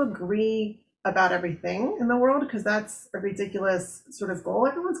 not to agree about everything in the world, because that's a ridiculous sort of goal.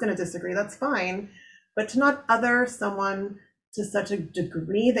 Everyone's going to disagree, that's fine. But to not other someone to such a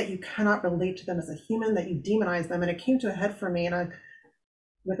degree that you cannot relate to them as a human, that you demonize them. And it came to a head for me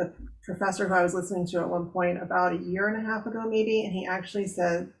with a professor who I was listening to at one point about a year and a half ago, maybe, and he actually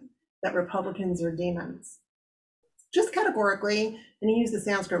said that Republicans are demons. Just categorically, and he used the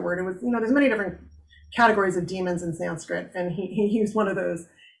Sanskrit word. It was, there's many different categories of demons in Sanskrit, and he used one of those.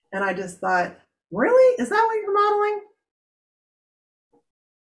 And I just thought, really? Is that what you're modeling?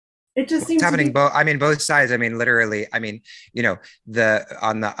 It just seems happening both sides. I mean, literally, on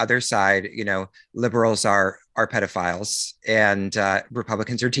the other side, liberals are pedophiles and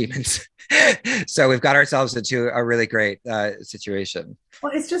Republicans are demons. So we've got ourselves into a really great situation.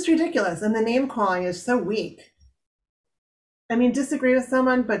 Well, it's just ridiculous. And the name calling is so weak. I mean, disagree with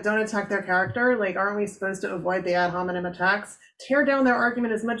someone, but don't attack their character. Like, aren't we supposed to avoid the ad hominem attacks? Tear down their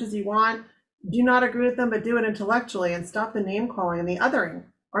argument as much as you want. Do not agree with them, but do it intellectually, and stop the name calling and the othering.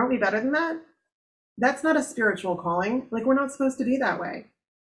 Aren't we better than that? That's not a spiritual calling. Like, we're not supposed to be that way.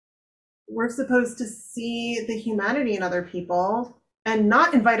 We're supposed to see the humanity in other people and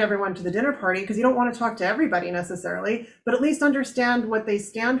not invite everyone to the dinner party, because you don't want to talk to everybody necessarily, but at least understand what they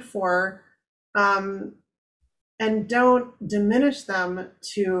stand for, and don't diminish them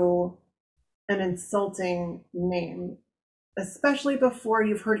to an insulting name, especially before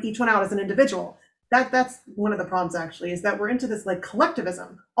you've heard each one out as an individual. That's one of the problems, actually, is that we're into this like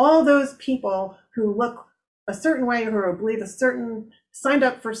collectivism. All those people who look a certain way, who believe signed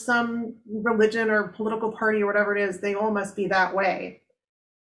up for some religion or political party or whatever it is, they all must be that way.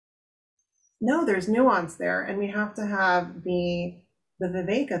 No, there's nuance there, and we have to have the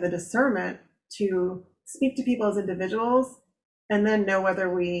viveka, the discernment, to speak to people as individuals and then know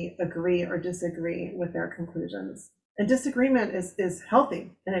whether we agree or disagree with their conclusions. And disagreement is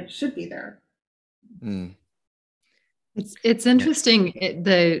healthy, and it should be there. Mm. It's interesting,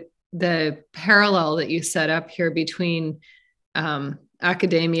 the parallel that you set up here between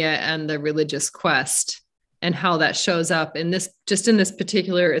academia and the religious quest, and how that shows up in this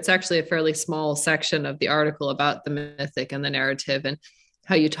particular, it's actually a fairly small section of the article about the mythic and the narrative, and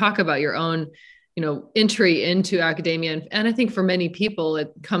how you talk about your own entry into academia. And I think for many people,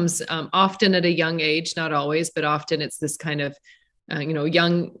 it comes often at a young age, not always, but often it's this kind of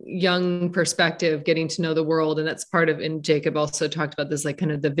young perspective, getting to know the world. And that's part of, and Jacob also talked about this, like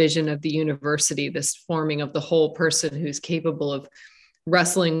kind of the vision of the university, this forming of the whole person who's capable of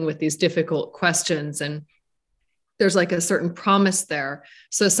wrestling with these difficult questions. And there's like a certain promise there.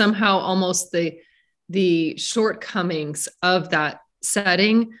 So somehow almost the shortcomings of that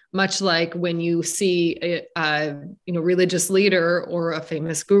setting, much like when you see a religious leader or a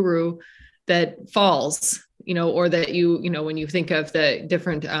famous guru that falls, or that when you think of the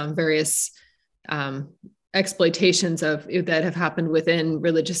different various exploitations that have happened within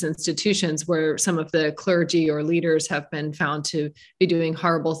religious institutions, where some of the clergy or leaders have been found to be doing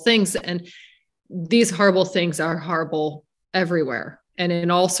horrible things. And these horrible things are horrible everywhere and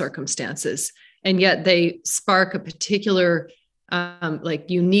in all circumstances. and yet they spark a particular like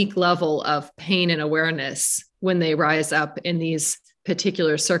unique level of pain and awareness when they rise up in these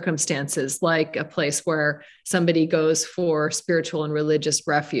particular circumstances, like a place where somebody goes for spiritual and religious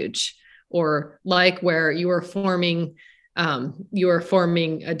refuge, or like where you are forming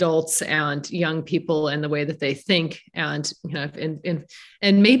adults and young people and the way that they think, and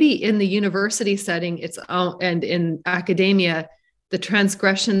and maybe in the university setting, and in academia, the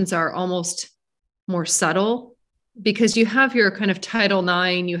transgressions are almost more subtle, because you have your kind of Title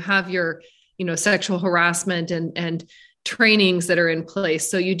IX, you have your sexual harassment and trainings that are in place.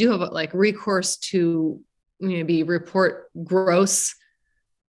 So you do have like recourse to maybe report gross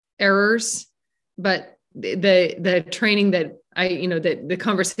errors, but the training that the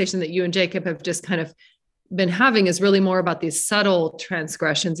conversation that you and Jacob have just kind of been having is really more about these subtle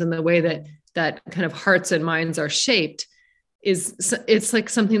transgressions, and the way that kind of hearts and minds are shaped it's like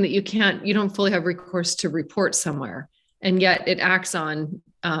something that you don't fully have recourse to report somewhere, and yet it acts on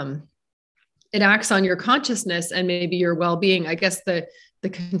your consciousness and maybe your well-being. I guess the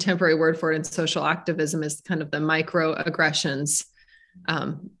contemporary word for it in social activism is kind of the microaggressions.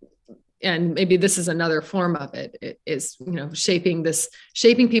 And maybe this is another form of it. It is,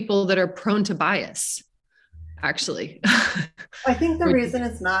 shaping people that are prone to bias, actually. I think the reason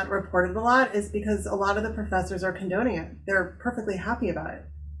it's not reported a lot is because a lot of the professors are condoning it. They're perfectly happy about it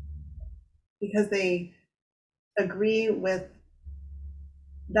because they agree with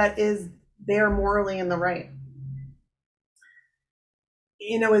that is they're morally in the right,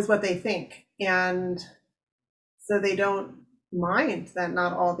 is what they think. And so they don't mind that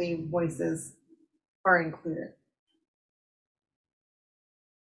not all the voices are included,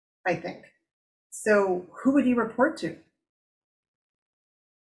 I think. So who would you report to?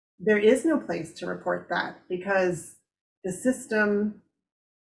 There is no place to report that because the system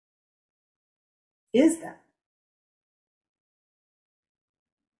is that.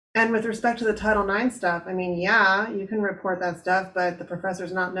 And with respect to the Title IX stuff, I mean, yeah, you can report that stuff, but the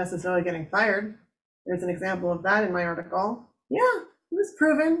professor's not necessarily getting fired. There's an example of that in my article. Yeah, it was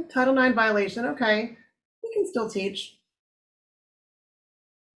proven, Title IX violation. Okay, you can still teach.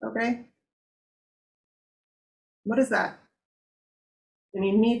 Okay. What is that? I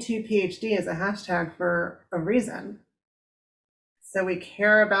mean, Me Too PhD is a hashtag for a reason. So we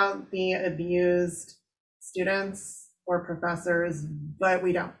care about the abused students or professors, but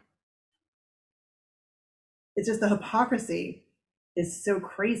we don't. It's just the hypocrisy is so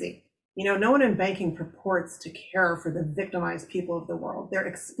crazy. No one in banking purports to care for the victimized people of the world. They're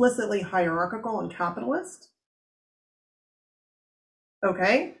explicitly hierarchical and capitalist.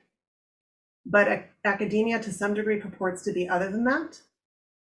 Okay. But academia to some degree purports to be other than that.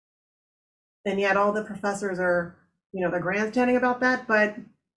 And yet all the professors are, they're grandstanding about that, but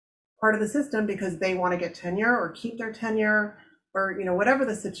part of the system because they want to get tenure or keep their tenure or, whatever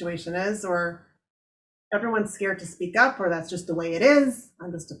the situation is, or everyone's scared to speak up, or that's just the way it is.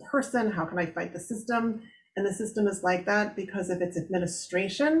 I'm just a person. How can I fight the system? And the system is like that because of its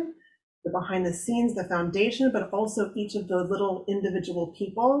administration, the behind the scenes, the foundation, but also each of the little individual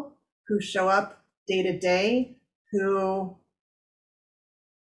people who show up day to day, who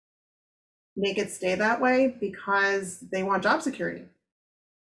make it stay that way because they want job security.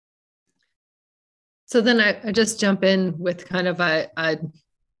 So then I just jump in with kind of a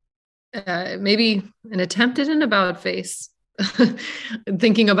maybe an attempt at an about face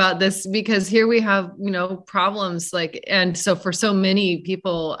thinking about this, because here we have, problems and so for so many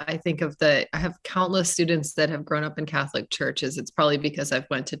people, I have countless students that have grown up in Catholic churches. It's probably because I've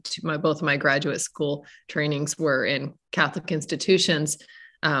went to both of my graduate school trainings were in Catholic institutions.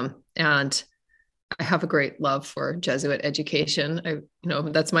 And I have a great love for Jesuit education.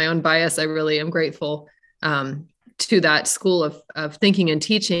 That's my own bias. I really am grateful to that school of thinking and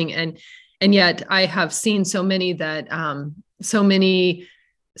teaching. And yet I have seen so many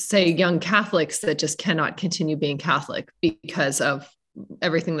say young Catholics that just cannot continue being Catholic because of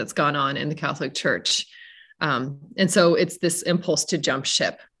everything that's gone on in the Catholic Church. And so it's this impulse to jump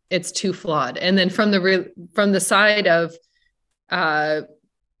ship. It's too flawed. And then from the side of,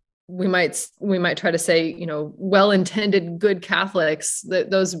 we might try to say, well-intended good Catholics,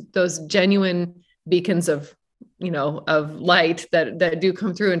 those genuine beacons of light that do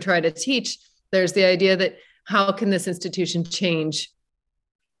come through and try to teach. There's the idea that how can this institution change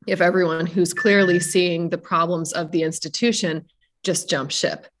if everyone who's clearly seeing the problems of the institution just jump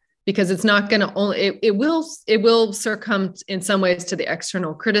ship? Because it's not going to it will succumb in some ways to the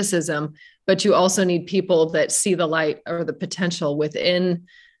external criticism, but you also need people that see the light or the potential within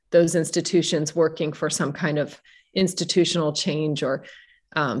those institutions working for some kind of institutional change. Or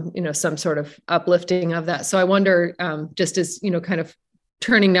some sort of uplifting of that. So I wonder, just as, kind of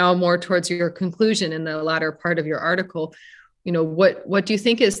turning now more towards your conclusion in the latter part of your article, what do you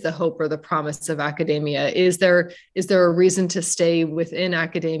think is the hope or the promise of academia? Is there a reason to stay within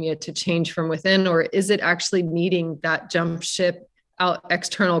academia, to change from within, or is it actually needing that jump ship out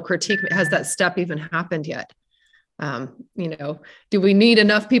external critique? Has that step even happened yet? Do we need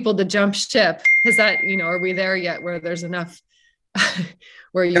enough people to jump ship? Is that, are we there yet where there's enough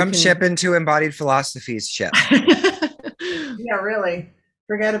where you jump ship into embodied philosophy's ship? Yeah, really.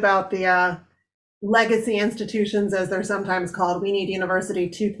 Forget about the legacy institutions, as they're sometimes called. We need University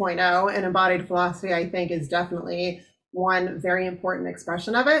 2.0, and embodied philosophy, I think, is definitely one very important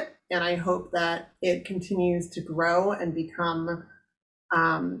expression of it. And I hope that it continues to grow and become,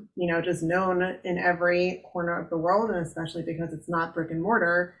 just known in every corner of the world. And especially because it's not brick and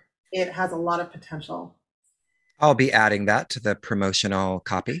mortar, it has a lot of potential. I'll be adding that to the promotional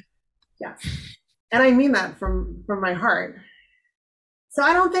copy. Yes. And I mean that from my heart. So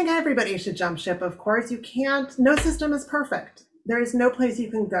I don't think everybody should jump ship, of course. You can't, no system is perfect. There is no place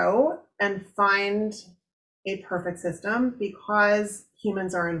you can go and find a perfect system because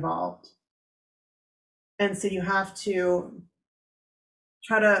humans are involved. And so you have to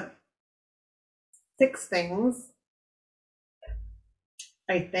try to fix things,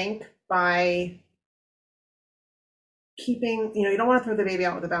 I think, by keeping, you don't want to throw the baby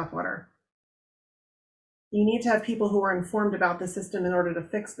out with the bathwater. You need to have people who are informed about the system in order to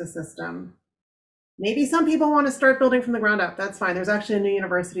fix the system. Maybe some people want to start building from the ground up. That's fine. There's actually a new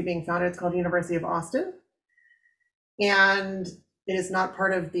university being founded. It's called University of Austin. And it is not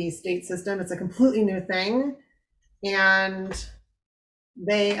part of the state system. It's a completely new thing. And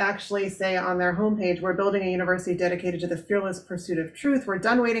they actually say on their homepage, we're building a university dedicated to the fearless pursuit of truth. We're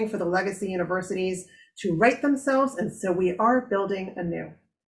done waiting for the legacy universities to write themselves. And so we are building anew.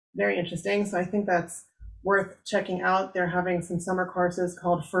 Very interesting. So I think that's worth checking out. They're having some summer courses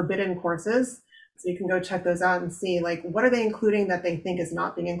called Forbidden Courses. So you can go check those out and see, like, what are they including that they think is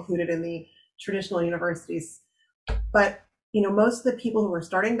not being included in the traditional universities. But, most of the people who are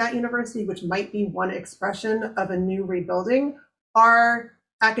starting that university, which might be one expression of a new rebuilding, are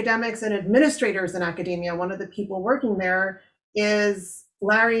academics and administrators in academia. One of the people working there is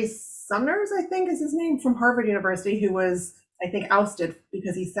Larry Summers, I think is his name, from Harvard University, who was, I think, ousted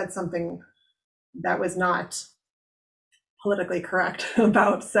because he said something that was not politically correct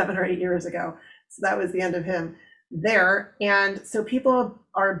about 7 or 8 years ago. So that was the end of him there. And so people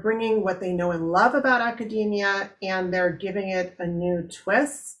are bringing what they know and love about academia, and they're giving it a new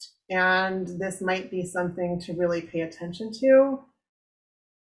twist. And this might be something to really pay attention to.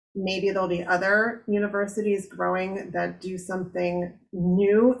 Maybe there'll be other universities growing that do something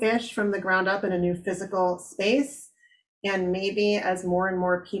new-ish from the ground up in a new physical space. And maybe as more and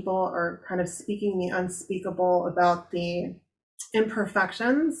more people are kind of speaking the unspeakable about the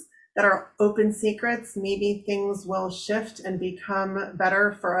imperfections that are open secrets, maybe things will shift and become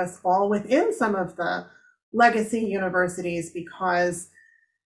better for us all within some of the legacy universities, because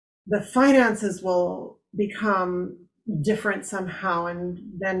the finances will become different somehow, and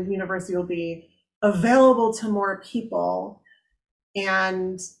then university will be available to more people,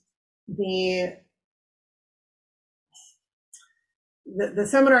 and the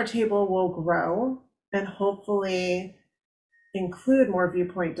seminar table will grow and hopefully include more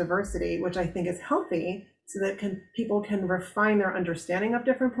viewpoint diversity, which I think is healthy, so that people can refine their understanding of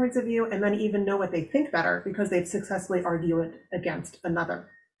different points of view and then even know what they think better because they've successfully argued against another.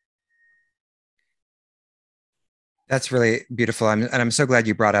 That's really beautiful. I'm so glad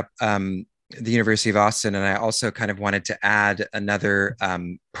you brought up the University of Austin. And I also kind of wanted to add another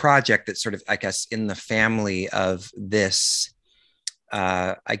project that's sort of, I guess, in the family of this,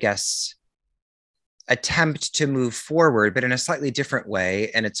 attempt to move forward, but in a slightly different way.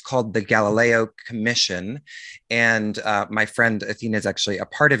 And it's called the Galileo Commission. And my friend Athena is actually a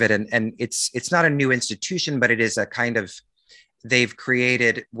part of it. And it's not a new institution, but it is a kind of, they've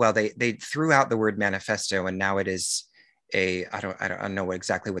created, well, they threw out the word manifesto, and now it is I don't know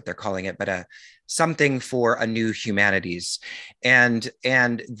exactly what they're calling it, but something for a new humanities. And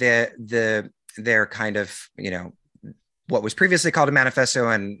they're kind of, what was previously called a manifesto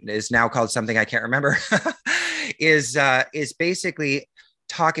and is now called something I can't remember, is basically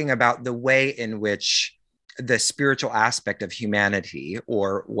talking about the way in which the spiritual aspect of humanity,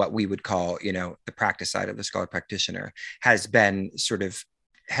 or what we would call, the practice side of the scholar practitioner, has been sort of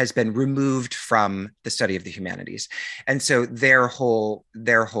has been removed from the study of the humanities. And so their whole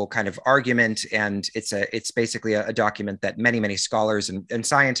kind of argument, and it's basically a document that many scholars and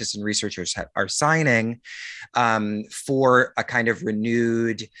scientists and researchers are signing, for a kind of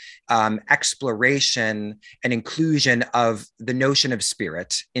renewed exploration and inclusion of the notion of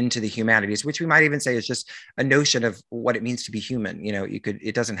spirit into the humanities, which we might even say is just a notion of what it means to be human.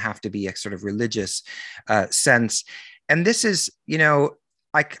 It doesn't have to be a sort of religious sense. And this is,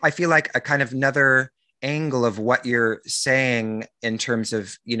 I feel like a kind of another angle of what you're saying in terms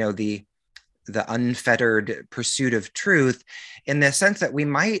of, the unfettered pursuit of truth, in the sense that we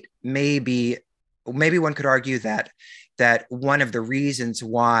might maybe one could argue that one of the reasons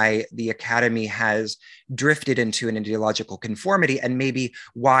why the academy has drifted into an ideological conformity, and maybe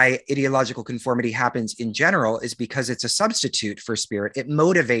why ideological conformity happens in general, is because it's a substitute for spirit. It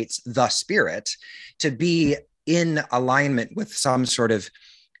motivates the spirit to be in alignment with some sort of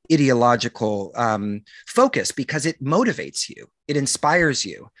ideological focus, because it motivates you, it inspires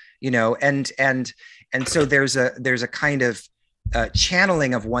you, and so there's a kind of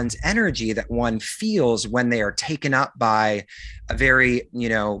channeling of one's energy that one feels when they are taken up by a very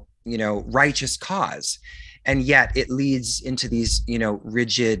righteous cause, and yet it leads into these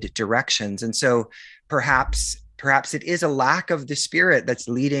rigid directions. And so perhaps it is a lack of the spirit that's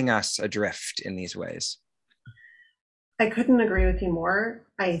leading us adrift in these ways. I couldn't agree with you more.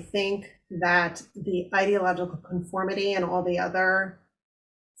 I think that the ideological conformity and all the other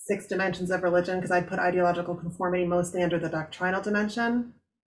 6 dimensions of religion, because I'd put ideological conformity mostly under the doctrinal dimension,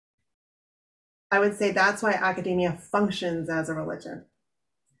 I would say that's why academia functions as a religion,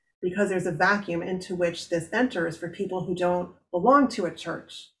 because there's a vacuum into which this enters for people who don't belong to a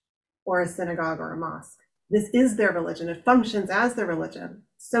church or a synagogue or a mosque. This is their religion. It functions as their religion,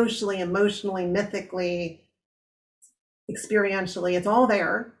 socially, emotionally, mythically, experientially. It's all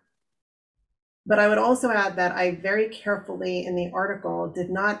there. But I would also add that I very carefully in the article did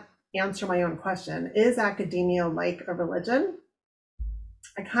not answer my own question. Is academia like a religion?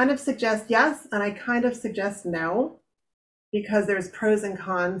 I kind of suggest yes, and I kind of suggest no, because there's pros and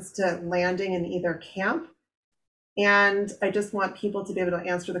cons to landing in either camp. And I just want people to be able to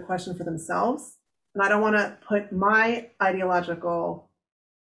answer the question for themselves. And I don't want to put my ideological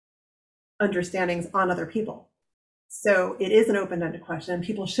understandings on other people. So it is an open-ended question.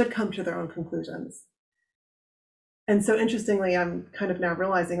 People should come to their own conclusions. And so interestingly, I'm kind of now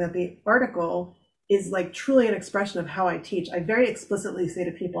realizing that the article is like truly an expression of how I teach. I very explicitly say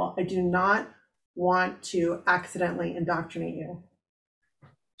to people, I do not want to accidentally indoctrinate you.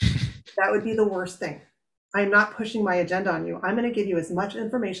 That would be the worst thing. I'm not pushing my agenda on you. I'm going to give you as much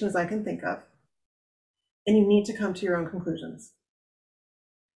information as I can think of. And you need to come to your own conclusions.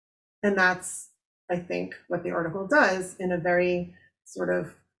 And that's, I think, what the article does in a very sort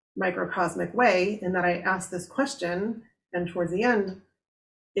of microcosmic way, in that I ask this question, and towards the end,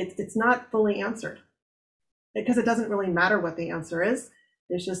 it's not fully answered, because it doesn't really matter what the answer is.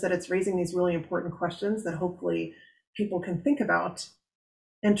 It's just that it's raising these really important questions that hopefully people can think about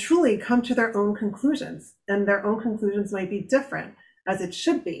and truly come to their own conclusions. And their own conclusions might be different, as it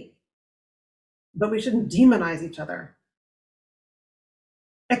should be, but we shouldn't demonize each other.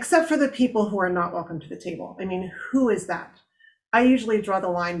 Except for the people who are not welcome to the table. I mean, who is that? I usually draw the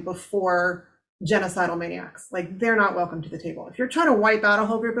line before genocidal maniacs. Like, they're not welcome to the table. If you're trying to wipe out a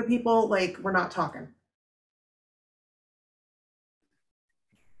whole group of people, like, we're not talking.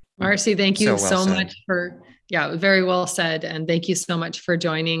 Marcy, thank you so said. much for, very well said. And thank you so much for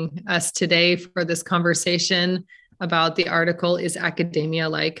joining us today for this conversation about the article, Is Academia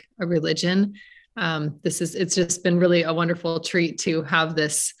Like a Religion? It's just been really a wonderful treat to have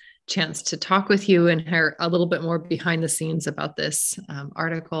this chance to talk with you and hear a little bit more behind the scenes about this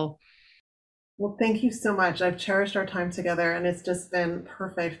article. Well, thank you so much. I've cherished our time together, and it's just been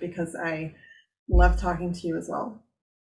perfect because I love talking to you as well.